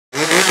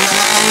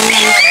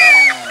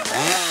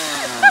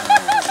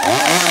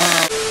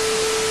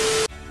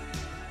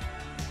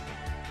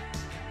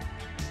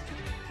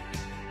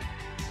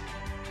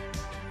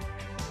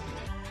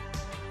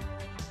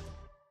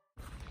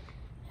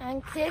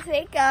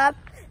up.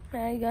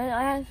 I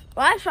got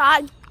last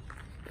shot.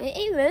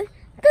 Even.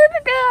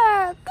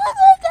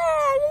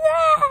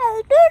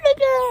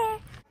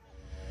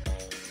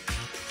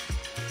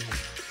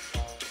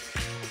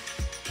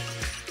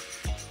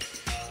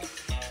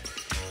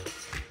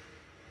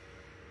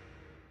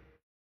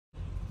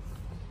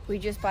 We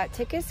just bought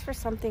tickets for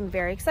something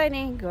very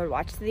exciting. Go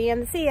watch to the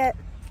end to see it.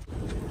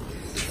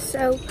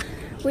 So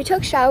we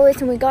took showers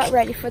and we got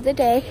ready for the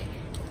day.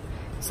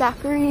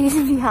 Zachary is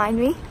behind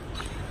me.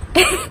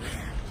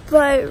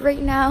 But right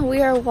now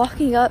we are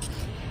walking up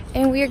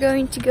and we are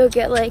going to go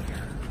get like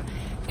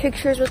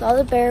pictures with all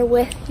the bear,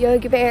 with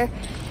Yogi Bear,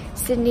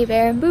 Sydney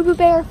Bear, and Boo Boo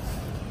Bear.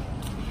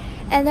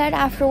 And then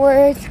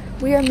afterwards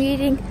we are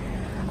meeting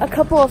a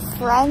couple of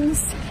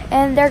friends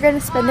and they're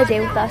gonna spend the day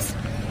with us.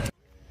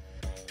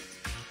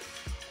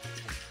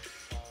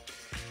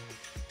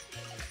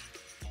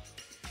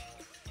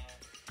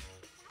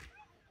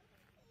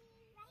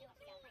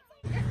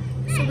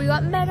 So we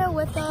got Meadow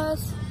with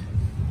us.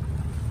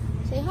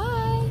 Say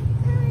hi.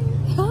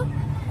 Hi.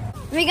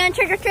 We're going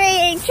trick or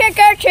treating. Trick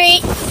or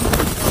treat.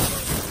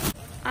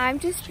 I'm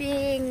just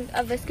being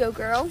a Visco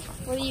girl.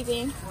 What are you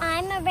being?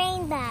 I'm a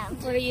rainbow.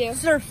 What are you?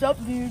 Surf's up,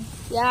 dude.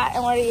 Yeah,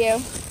 and what are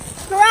you?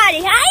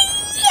 Karate.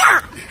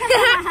 Hi-ya!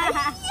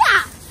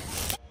 Yeah.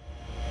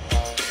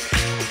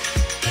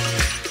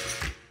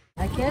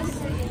 I kiss?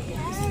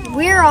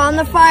 We're on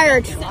the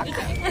fire truck.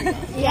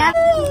 Yep.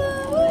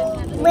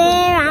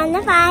 We're on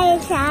the fire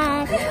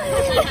truck.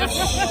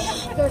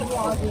 They're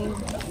vlogging.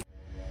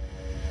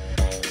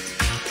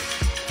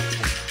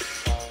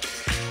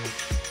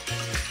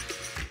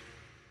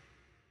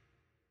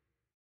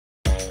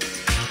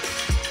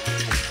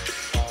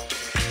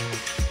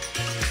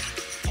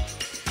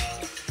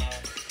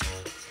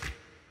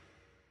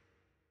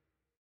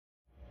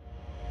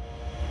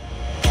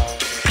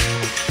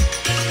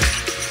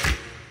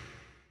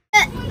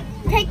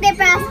 Take the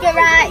basket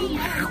right.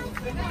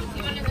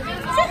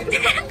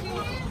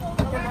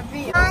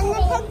 On the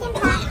picking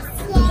basket.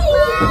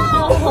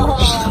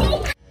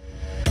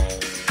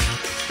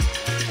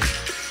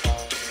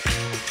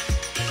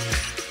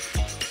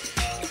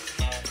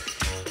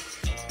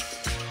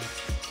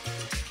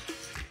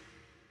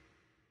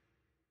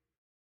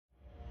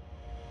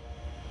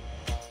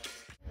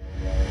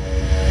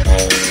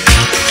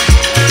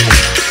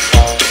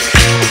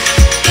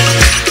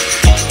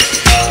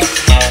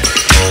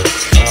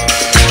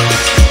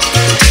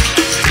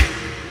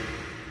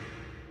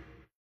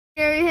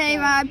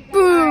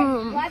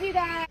 Boom! Love you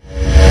guys.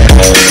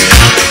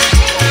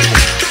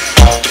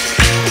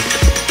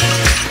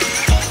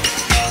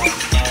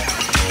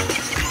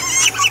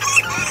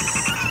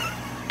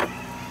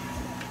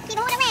 You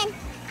don't want to win.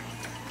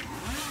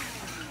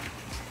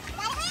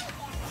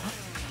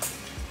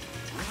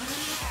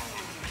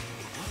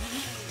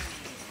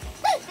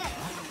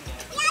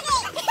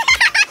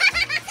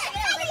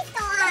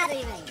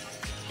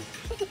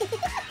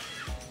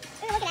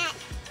 Look at that.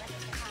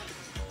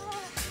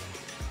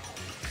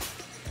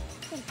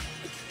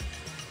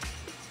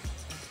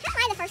 How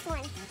am I the first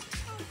one?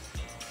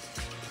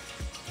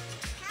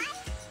 Hi.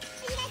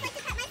 Would you guys like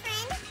to pet my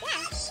friend?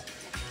 Yeah.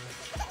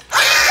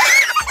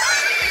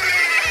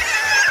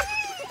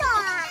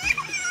 Stop.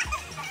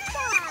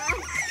 Stop.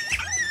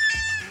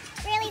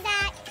 Really,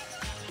 Zach?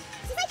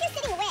 She's like your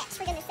sitting witch,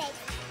 for goodness sake.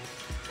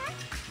 Huh?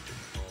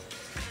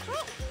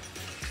 What?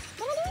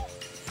 What am I doing?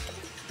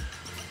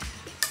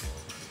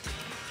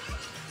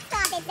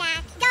 Stop it,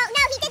 Zach. No,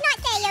 he did not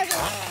say Yogi.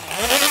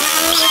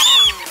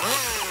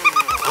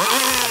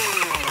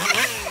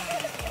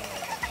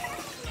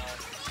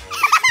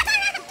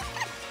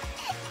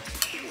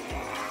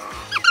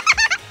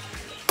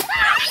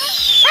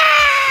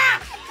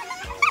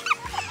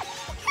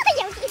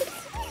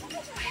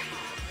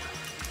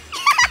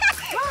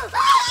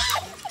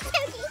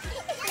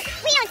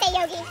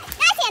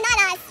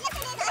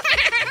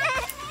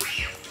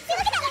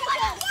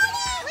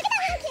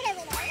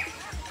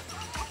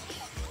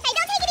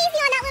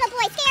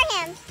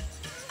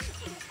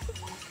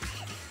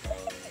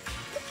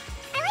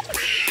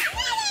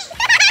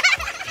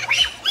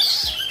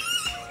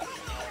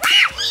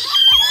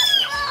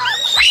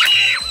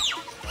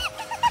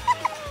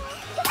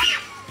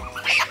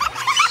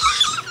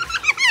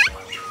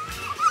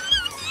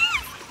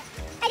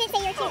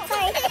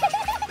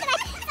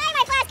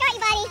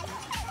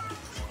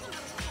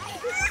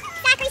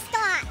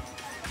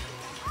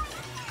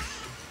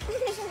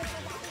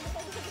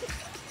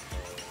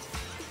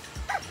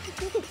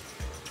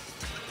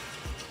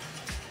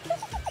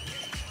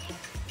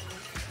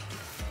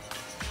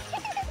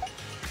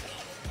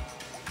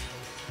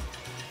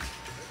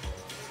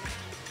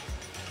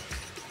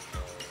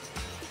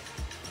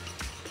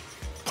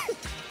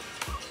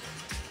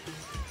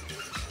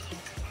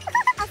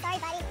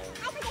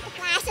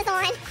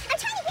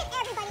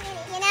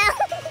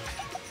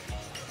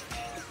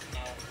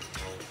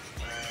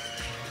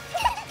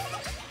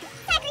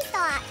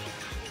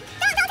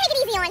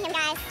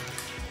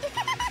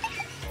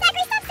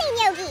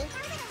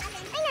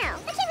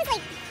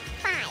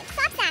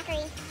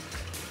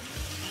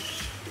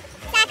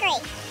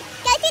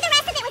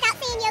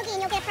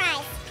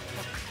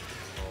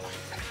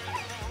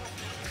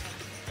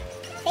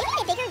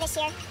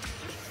 last year.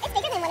 It's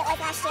bigger than what it was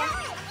last year.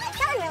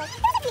 That one really.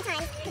 There was a few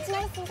times. Did you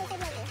notice since I said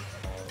yogi?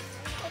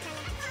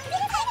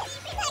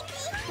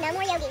 No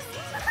more yogis.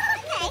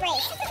 Be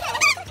brave.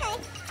 Okay.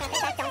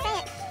 Don't say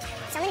it.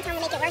 Someone's trying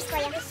to make it worse for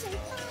you.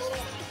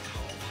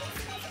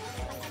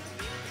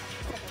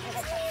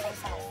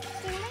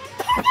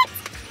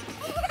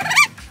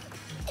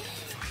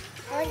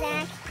 Oh,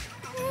 Zach.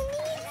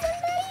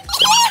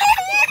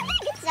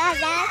 Good job,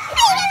 Zach.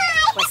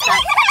 What's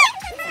that?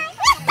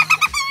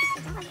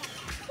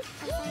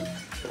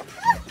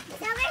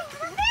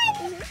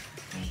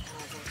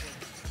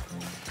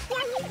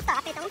 Yeah, you can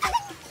stop it, don't you?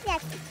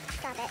 Yes,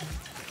 stop it.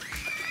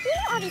 You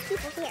know all these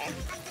people here.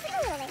 Look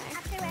how little they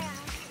are.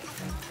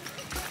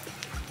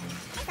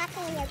 Stop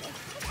playing yogi.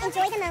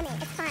 Enjoy the moment.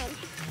 It's fine.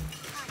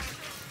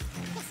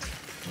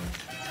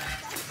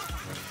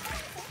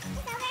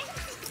 It's over?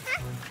 Huh?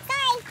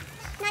 Sorry.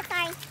 Not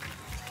sorry.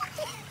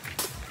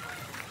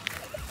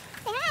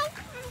 Say hi.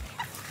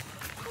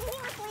 Who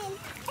wants to win?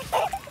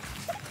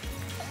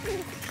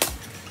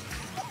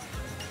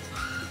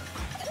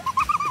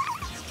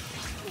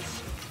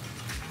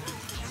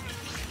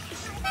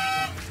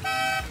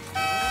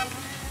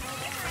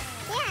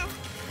 Yeah.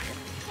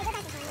 Hey, go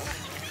back to home.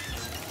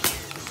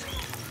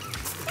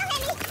 Don't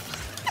hit me.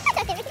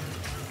 Don't hit me.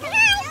 Come on.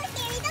 Don't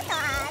scare me. Don't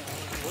stop.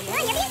 No,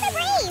 you're being so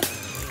brave.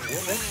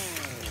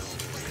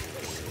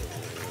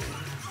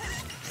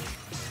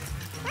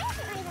 Why is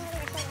it not even really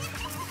recording? Wait.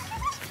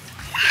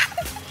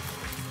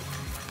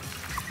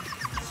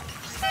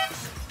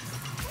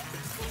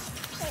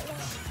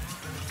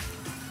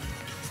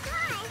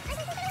 Why? I think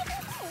we're going to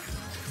make it.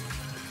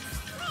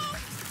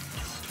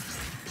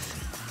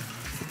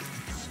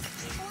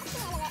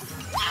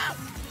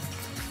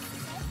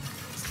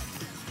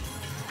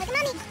 Look at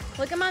mommy.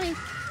 Look at mommy.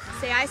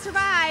 Say, I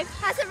survived.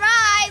 I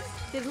survived.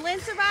 Did Lynn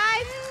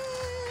survive?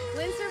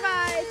 Lynn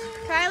survived.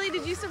 Kylie,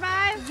 did you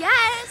survive?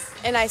 Yes.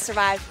 And I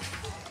survived.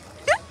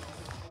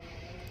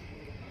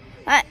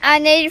 I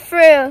made it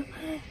through.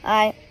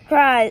 I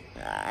cried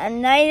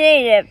and I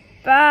made it.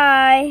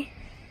 Bye.